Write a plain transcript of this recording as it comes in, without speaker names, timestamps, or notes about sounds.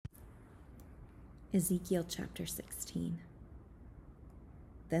Ezekiel chapter 16.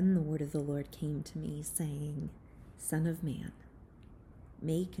 Then the word of the Lord came to me, saying, Son of man,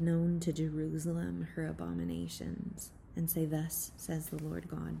 make known to Jerusalem her abominations, and say, Thus says the Lord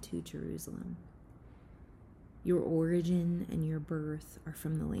God to Jerusalem, Your origin and your birth are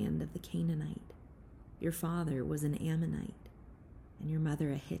from the land of the Canaanite. Your father was an Ammonite, and your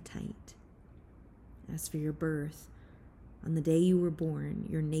mother a Hittite. As for your birth, on the day you were born,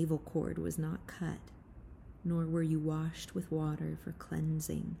 your navel cord was not cut, nor were you washed with water for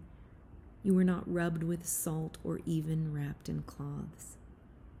cleansing. You were not rubbed with salt or even wrapped in cloths.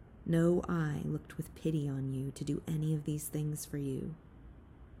 No eye looked with pity on you to do any of these things for you,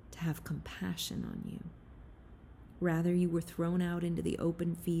 to have compassion on you. Rather, you were thrown out into the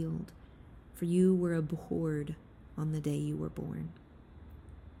open field, for you were abhorred on the day you were born.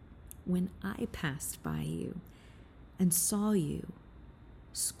 When I passed by you and saw you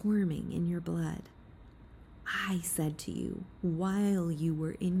squirming in your blood, I said to you, while you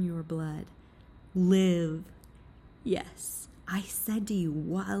were in your blood, live. Yes, I said to you,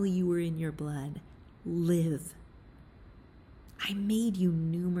 while you were in your blood, live. I made you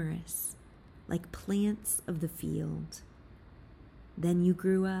numerous, like plants of the field. Then you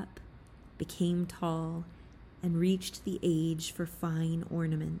grew up, became tall, and reached the age for fine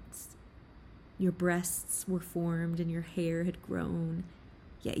ornaments. Your breasts were formed and your hair had grown,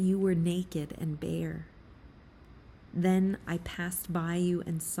 yet you were naked and bare. Then I passed by you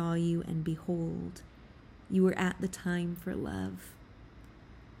and saw you, and behold, you were at the time for love.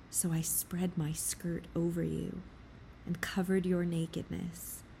 So I spread my skirt over you and covered your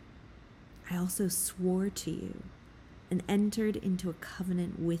nakedness. I also swore to you and entered into a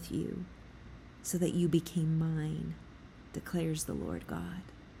covenant with you, so that you became mine, declares the Lord God.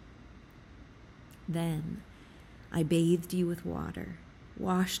 Then I bathed you with water,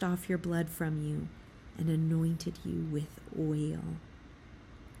 washed off your blood from you, and anointed you with oil.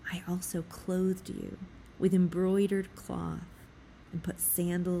 I also clothed you with embroidered cloth and put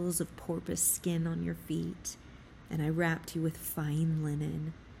sandals of porpoise skin on your feet, and I wrapped you with fine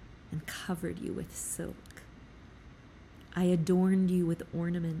linen and covered you with silk. I adorned you with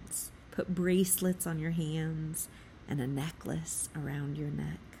ornaments, put bracelets on your hands, and a necklace around your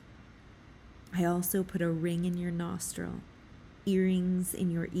neck. I also put a ring in your nostril, earrings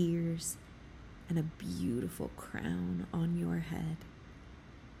in your ears, and a beautiful crown on your head.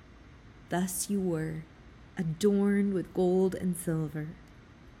 Thus you were, adorned with gold and silver,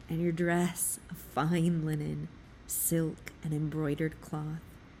 and your dress of fine linen, silk, and embroidered cloth.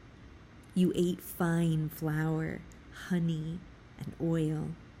 You ate fine flour, honey, and oil.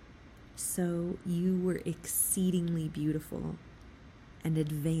 So you were exceedingly beautiful and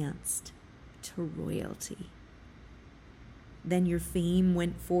advanced to royalty. Then your fame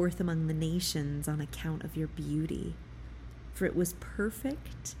went forth among the nations on account of your beauty, for it was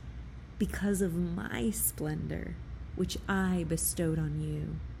perfect because of my splendor, which I bestowed on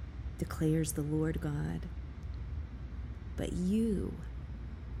you, declares the Lord God. But you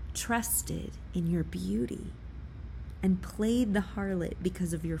trusted in your beauty and played the harlot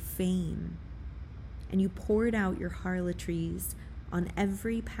because of your fame, and you poured out your harlotries on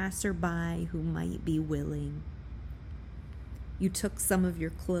every passerby who might be willing. You took some of your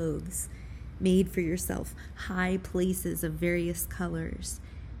clothes, made for yourself high places of various colors,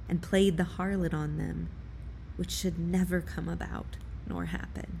 and played the harlot on them, which should never come about nor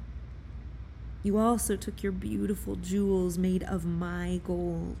happen. You also took your beautiful jewels made of my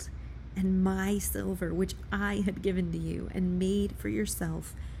gold and my silver, which I had given to you, and made for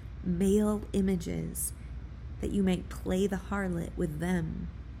yourself male images, that you might play the harlot with them.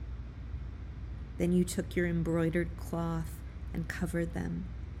 Then you took your embroidered cloth and covered them,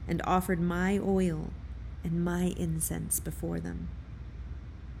 and offered my oil and my incense before them.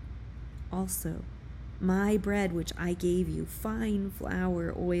 Also, my bread which I gave you, fine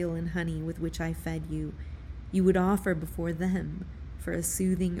flour, oil, and honey with which I fed you, you would offer before them for a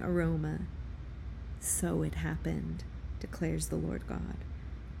soothing aroma. So it happened, declares the Lord God.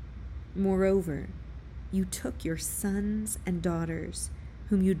 Moreover, you took your sons and daughters,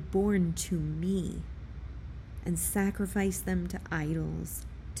 whom you'd borne to me, and sacrificed them to idols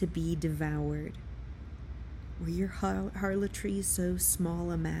to be devoured. Were your harlotries so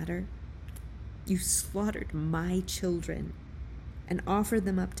small a matter? You slaughtered my children and offered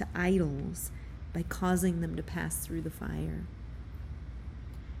them up to idols by causing them to pass through the fire.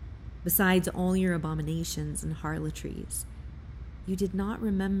 Besides all your abominations and harlotries, you did not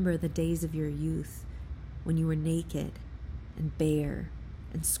remember the days of your youth, when you were naked and bare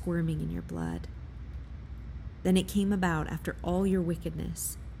and squirming in your blood. Then it came about after all your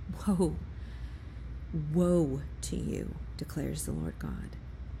wickedness, woe Woe to you, declares the Lord God,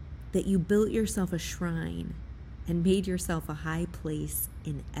 that you built yourself a shrine and made yourself a high place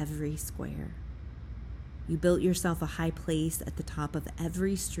in every square. You built yourself a high place at the top of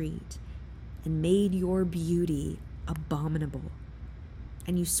every street and made your beauty abominable.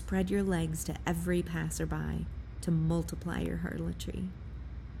 And you spread your legs to every passerby to multiply your harlotry.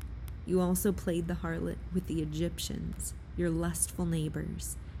 You also played the harlot with the Egyptians, your lustful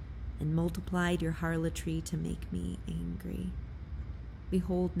neighbors, and multiplied your harlotry to make me angry.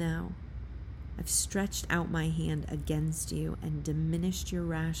 Behold now, I've stretched out my hand against you and diminished your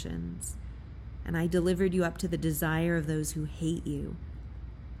rations, and I delivered you up to the desire of those who hate you,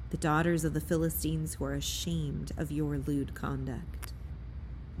 the daughters of the Philistines who are ashamed of your lewd conduct.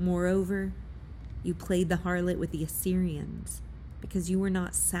 Moreover, you played the harlot with the Assyrians, because you were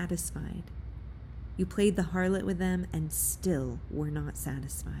not satisfied. You played the harlot with them and still were not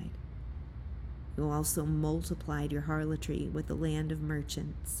satisfied. You also multiplied your harlotry with the land of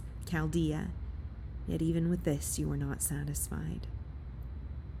merchants, Chaldea, yet even with this you were not satisfied.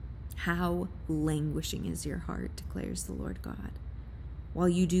 How languishing is your heart, declares the Lord God, while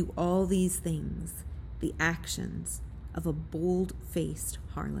you do all these things, the actions of a bold-faced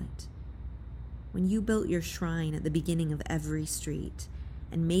harlot. When you built your shrine at the beginning of every street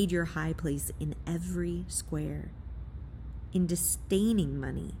and made your high place in every square, in disdaining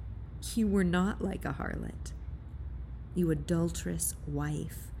money, you were not like a harlot, you adulterous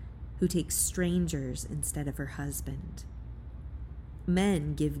wife who takes strangers instead of her husband.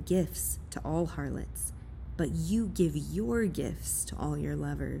 Men give gifts to all harlots, but you give your gifts to all your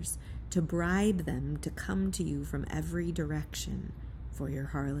lovers, to bribe them to come to you from every direction for your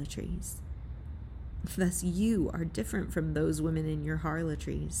harlotries. Thus you are different from those women in your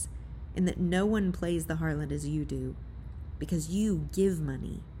harlotries, in that no one plays the harlot as you do, because you give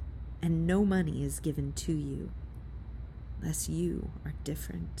money, and no money is given to you. Thus you are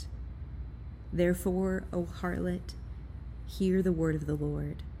different. Therefore, O harlot, hear the word of the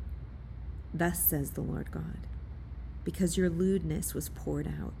Lord. Thus says the Lord God, because your lewdness was poured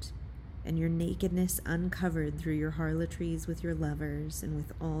out, and your nakedness uncovered through your harlotries with your lovers and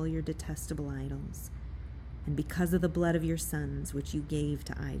with all your detestable idols, and because of the blood of your sons which you gave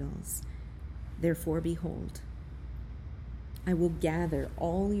to idols. Therefore, behold, I will gather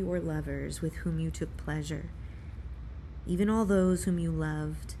all your lovers with whom you took pleasure, even all those whom you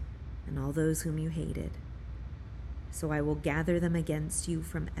loved and all those whom you hated. So I will gather them against you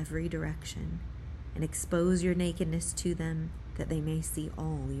from every direction and expose your nakedness to them, that they may see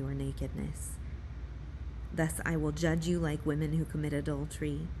all your nakedness. Thus I will judge you like women who commit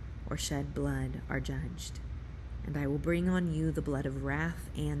adultery or shed blood are judged, and I will bring on you the blood of wrath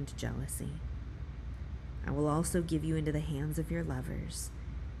and jealousy. I will also give you into the hands of your lovers,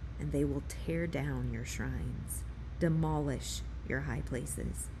 and they will tear down your shrines, demolish your high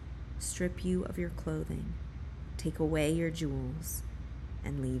places, strip you of your clothing, take away your jewels,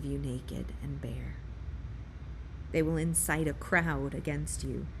 and leave you naked and bare. They will incite a crowd against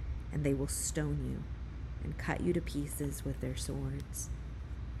you, and they will stone you and cut you to pieces with their swords.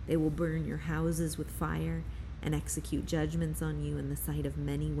 They will burn your houses with fire and execute judgments on you in the sight of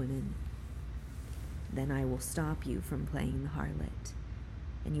many women. Then I will stop you from playing the harlot,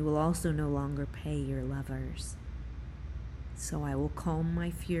 and you will also no longer pay your lovers. So I will calm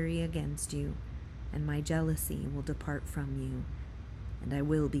my fury against you, and my jealousy will depart from you, and I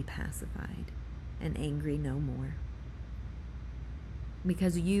will be pacified and angry no more.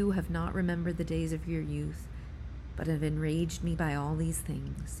 Because you have not remembered the days of your youth, but have enraged me by all these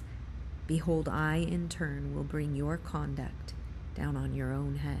things, behold, I in turn will bring your conduct down on your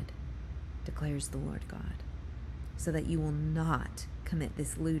own head, declares the Lord God, so that you will not commit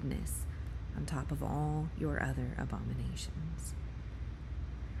this lewdness on top of all your other abominations.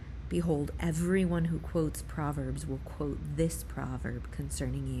 Behold, everyone who quotes Proverbs will quote this proverb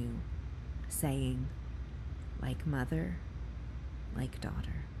concerning you, saying, like mother, like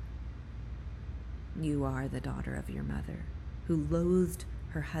daughter. You are the daughter of your mother, who loathed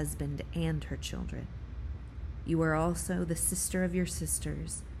her husband and her children. You are also the sister of your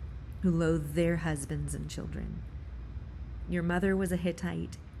sisters, who loathed their husbands and children. Your mother was a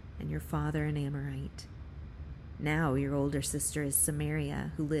Hittite, and your father an Amorite. Now your older sister is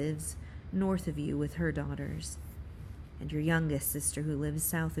Samaria, who lives north of you with her daughters, and your youngest sister, who lives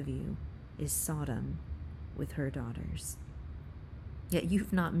south of you, is Sodom with her daughters. Yet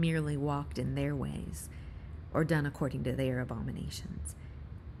you've not merely walked in their ways, or done according to their abominations,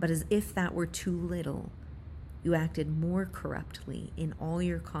 but as if that were too little, you acted more corruptly in all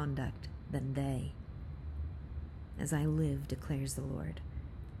your conduct than they. As I live, declares the Lord,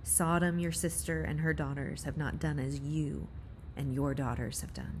 Sodom, your sister, and her daughters have not done as you and your daughters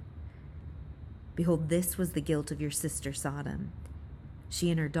have done. Behold, this was the guilt of your sister Sodom. She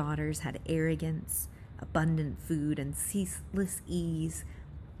and her daughters had arrogance, abundant food, and ceaseless ease,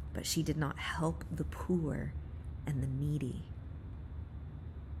 but she did not help the poor and the needy.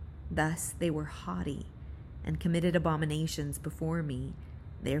 Thus they were haughty and committed abominations before me.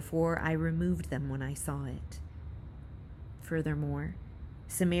 Therefore I removed them when I saw it. Furthermore,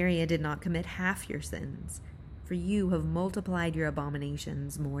 Samaria did not commit half your sins, for you have multiplied your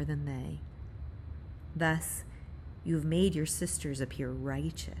abominations more than they. Thus you have made your sisters appear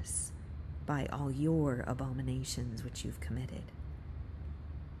righteous by all your abominations which you've committed.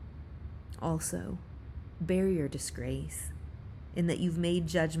 Also, bear your disgrace, in that you've made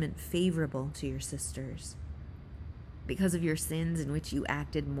judgment favorable to your sisters. Because of your sins in which you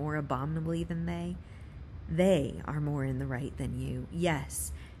acted more abominably than they are more in the right than you.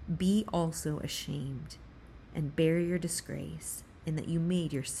 Yes, be also ashamed, and bear your disgrace, in that you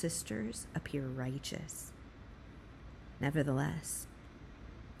made your sisters appear righteous. Nevertheless,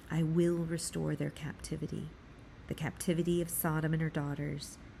 I will restore their captivity, the captivity of Sodom and her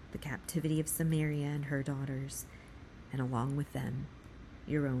daughters, the captivity of Samaria and her daughters, and along with them,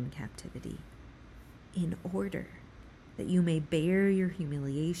 your own captivity, in order that you may bear your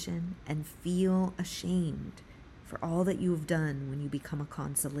humiliation and feel ashamed for all that you have done when you become a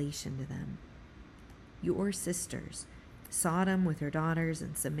consolation to them. Your sisters, Sodom with her daughters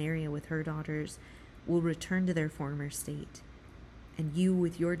and Samaria with her daughters, will return to their former state, and you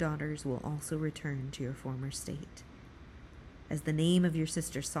with your daughters will also return to your former state. As the name of your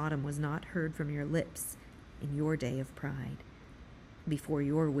sister Sodom was not heard from your lips in your day of pride, before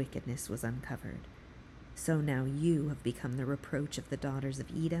your wickedness was uncovered, so now you have become the reproach of the daughters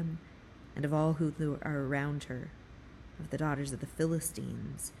of Edom and of all who are around her, of the daughters of the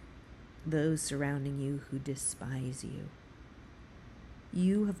Philistines, those surrounding you who despise you.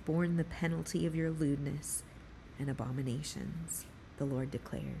 You have borne the penalty of your lewdness and abominations, the Lord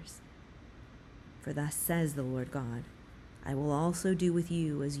declares. For thus says the Lord God, I will also do with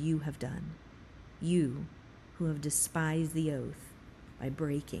you as you have done, you who have despised the oath by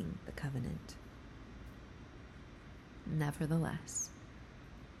breaking the covenant. Nevertheless,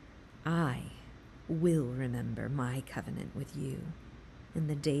 I will remember my covenant with you in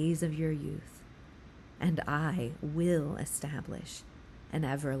the days of your youth, and I will establish an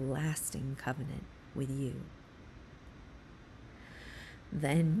everlasting covenant with you.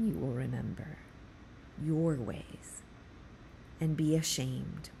 Then you will remember your ways and be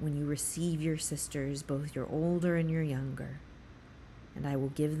ashamed when you receive your sisters, both your older and your younger, and I will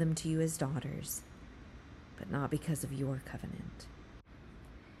give them to you as daughters, but not because of your covenant.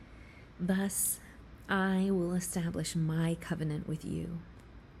 Thus I will establish my covenant with you,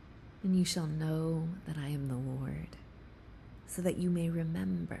 and you shall know that I am the Lord, so that you may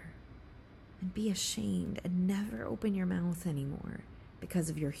remember and be ashamed and never open your mouth anymore because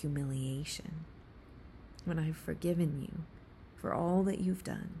of your humiliation, when I've forgiven you for all that you've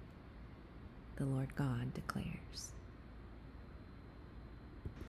done, the Lord God declares.